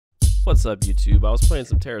What's up, YouTube? I was playing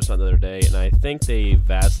some Terrorist Hunt the other day, and I think they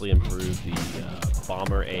vastly improved the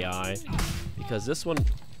bomber AI, because this one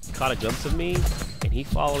caught a glimpse of me, and he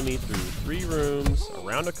followed me through 3 rooms,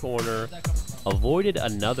 around a corner, avoided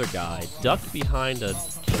another guy, ducked behind a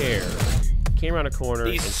chair, came around a corner,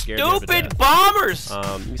 and scared me to death. Stupid bombers! You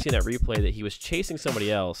can see in that replay that he was chasing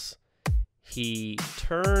somebody else. He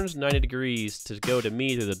turns 90 degrees to go to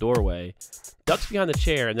me through the doorway, ducks behind the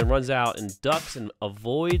chair, and then runs out and ducks and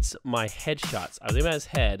avoids my headshots. I was aiming at his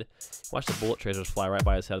head. Watch the bullet tracers fly right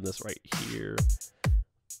by his head on this right here.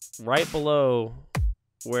 Right below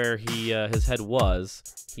where his head was,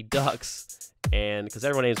 he ducks, and because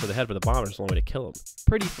everyone aims for the head, but the bomber's the only way to kill him.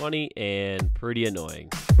 Pretty funny and pretty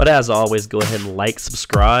annoying. But as always, go ahead and like,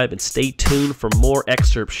 subscribe, and stay tuned for more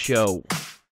XcerptShow.